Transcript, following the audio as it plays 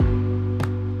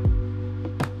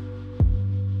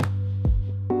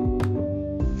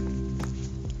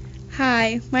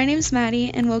Hi, my name's Maddie,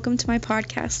 and welcome to my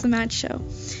podcast, The Mad Show.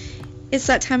 It's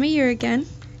that time of year again.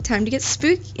 Time to get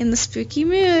spooky in the spooky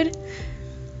mood.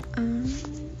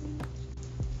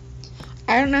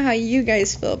 I don't know how you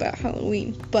guys feel about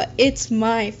Halloween, but it's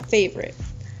my favorite.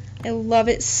 I love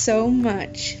it so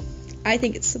much. I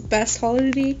think it's the best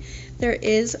holiday there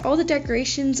is. All the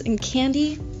decorations and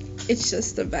candy, it's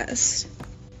just the best.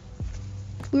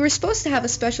 We were supposed to have a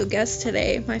special guest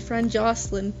today, my friend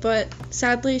Jocelyn, but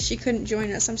sadly she couldn't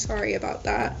join us. I'm sorry about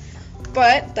that.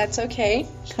 But that's okay,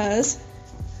 because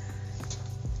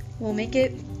we'll make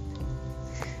it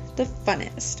the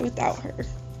funnest without her.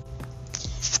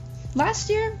 Last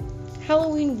year,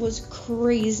 Halloween was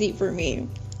crazy for me.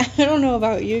 I don't know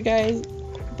about you guys,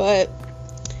 but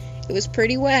it was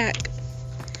pretty whack.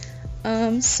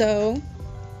 So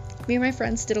me and my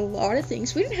friends did a lot of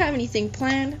things. We didn't have anything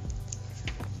planned,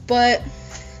 but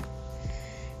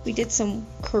we did some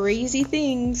crazy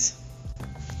things.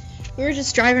 We were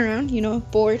just driving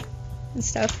around, bored and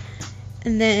stuff.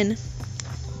 And then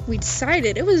we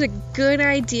decided it was a good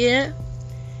idea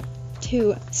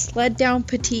to sled down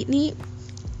Petite Neat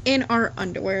in our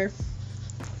underwear.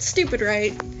 Stupid,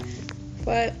 right?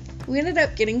 But we ended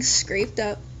up getting scraped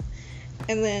up.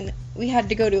 And then we had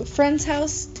to go to a friend's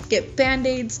house to get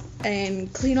band-aids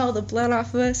and clean all the blood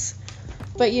off of us.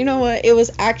 But you know what? It was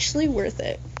actually worth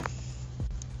it.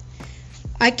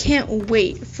 I can't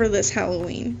wait for this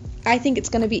Halloween. I think it's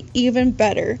going to be even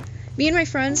better. Me and my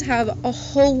friends have a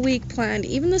whole week planned.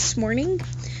 Even this morning,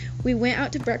 we went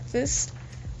out to breakfast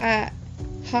at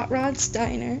Hot Rod's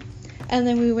Diner. And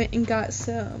then we went and got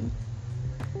some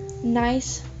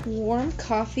nice warm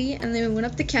coffee. And then we went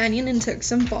up the canyon and took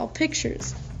some fall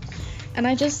pictures. And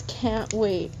I just can't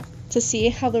wait to see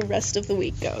how the rest of the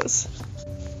week goes.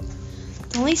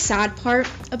 The only sad part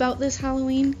about this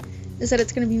Halloween is that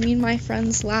it's going to be me and my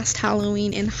friend's last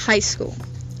Halloween in high school.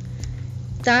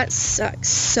 That sucks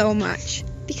so much,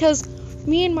 because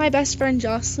me and my best friend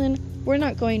Jocelyn, we're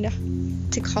not going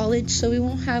to college, so we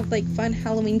won't have fun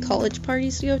Halloween college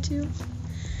parties to go to.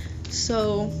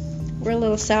 So we're a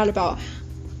little sad about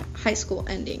high school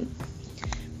ending.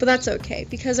 But that's okay,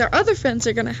 because our other friends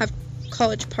are going to have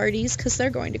college parties because they're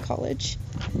going to college.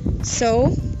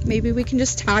 So maybe we can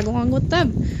just tag along with them.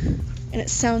 And it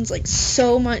sounds like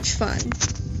so much fun.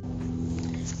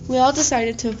 We all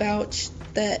decided to vouch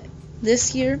that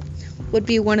this year would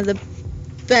be one of the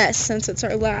best since it's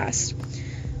our last.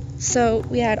 So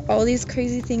we had all these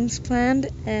crazy things planned,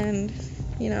 and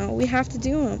we have to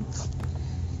do them.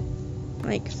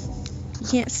 You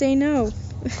can't say no.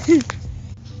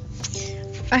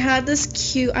 I had this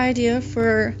cute idea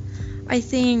for, I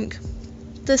think,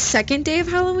 the second day of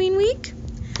Halloween week,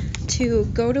 to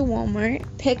go to Walmart,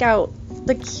 pick out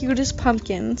the cutest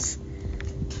pumpkins,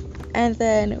 and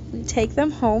then we take them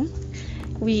home.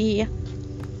 We,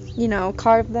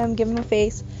 carve them, give them a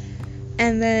face,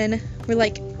 and then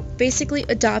we're basically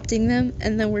adopting them,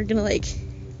 and then we're gonna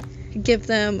give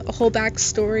them a whole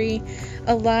backstory,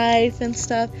 a life and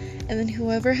stuff, and then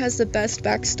whoever has the best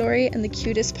backstory and the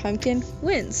cutest pumpkin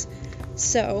wins.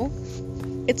 So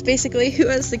it's basically who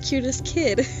has the cutest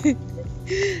kid,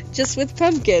 just with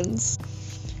pumpkins.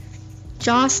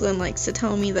 Jocelyn likes to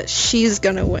tell me that she's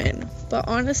gonna win, but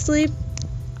honestly,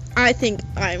 I think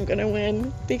I'm gonna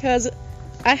win, because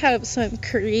I have some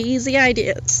crazy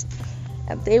ideas,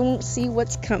 and they won't see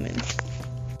what's coming.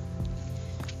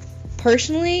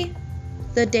 Personally,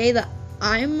 the day that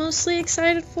I'm mostly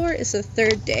excited for is the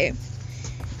third day.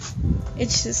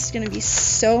 It's just gonna be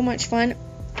so much fun.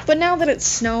 But now that it's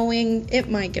snowing, it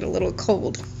might get a little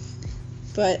cold.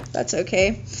 But that's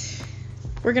okay.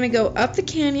 We're going to go up the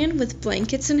canyon with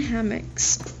blankets and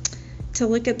hammocks to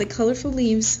look at the colorful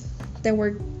leaves. Then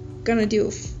we're going to do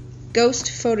a ghost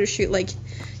photo shoot,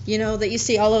 that you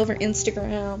see all over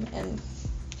Instagram and,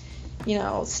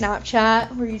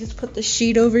 Snapchat, where you just put the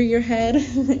sheet over your head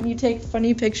and you take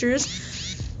funny pictures.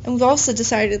 And we've also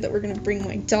decided that we're going to bring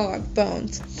my dog,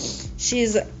 Bones.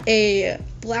 She's a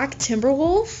black timber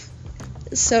wolf,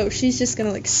 so she's just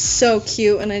gonna look so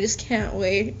cute, and I just can't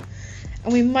wait.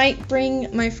 And we might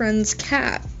bring my friend's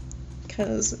cat,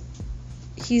 because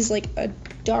he's a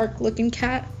dark looking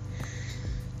cat,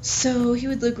 so he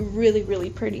would look really,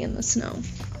 really pretty in the snow.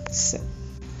 So,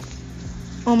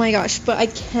 oh my gosh, but I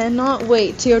cannot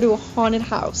wait to go to a haunted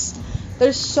house.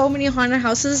 There's so many haunted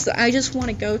houses that I just want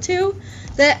to go to,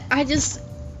 that I'm just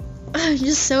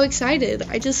so excited.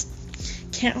 I just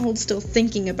can't hold still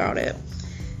thinking about it.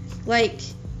 Like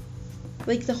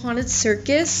the haunted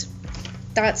circus,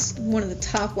 that's one of the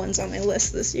top ones on my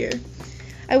list this year.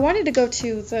 I wanted to go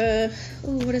to the,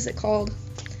 what is it called?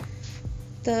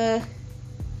 The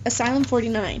Asylum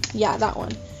 49. Yeah, that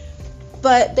one.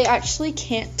 But they actually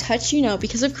can't touch you now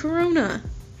because of Corona.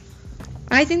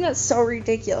 I think that's so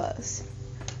ridiculous.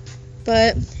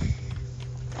 But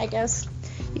I guess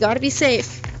you gotta be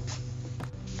safe.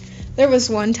 There was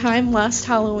one time last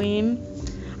Halloween.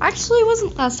 Actually, it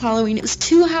wasn't last Halloween. It was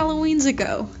 2 Halloweens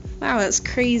ago. Wow, that's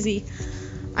crazy.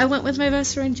 I went with my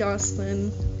best friend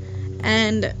Jocelyn,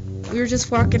 and we were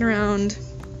just walking around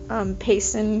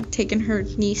Payson, taking her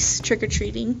niece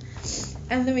trick-or-treating.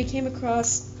 And then we came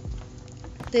across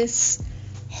this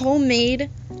homemade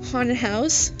haunted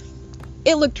house.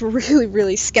 It looked really,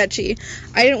 really sketchy.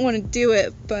 I didn't want to do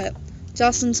it, but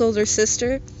Jocelyn's older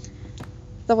sister,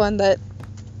 the one that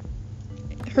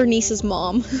her niece's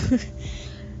mom,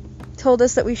 told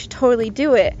us that we should totally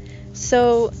do it.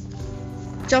 So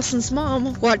Jocelyn's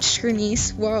mom watched her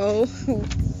niece while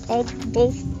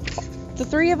the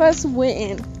 3 of us went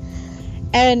in.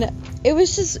 And it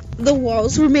was just, the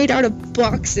walls were made out of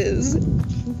boxes.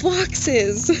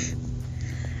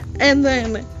 And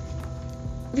then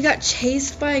we got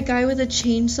chased by a guy with a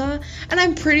chainsaw, and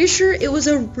I'm pretty sure it was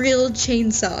a real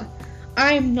chainsaw.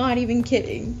 I'm not even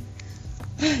kidding.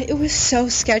 It was so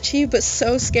sketchy, but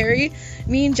so scary.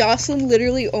 Me and Jocelyn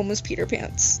literally almost peed our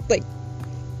pants.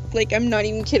 Like I'm not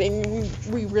even kidding.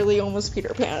 We really almost peed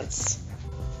our pants.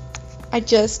 I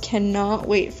just cannot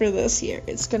wait for this year.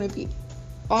 It's gonna be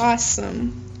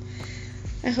awesome.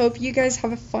 I hope you guys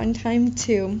have a fun time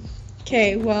too.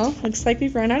 Okay, well, looks like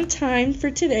we've run out of time for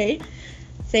today.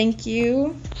 Thank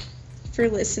you for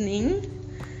listening,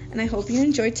 and I hope you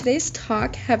enjoyed today's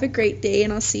talk. Have a great day,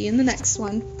 and I'll see you in the next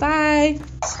one. Bye!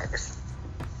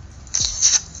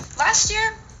 Last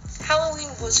year, Halloween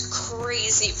was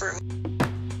crazy for me.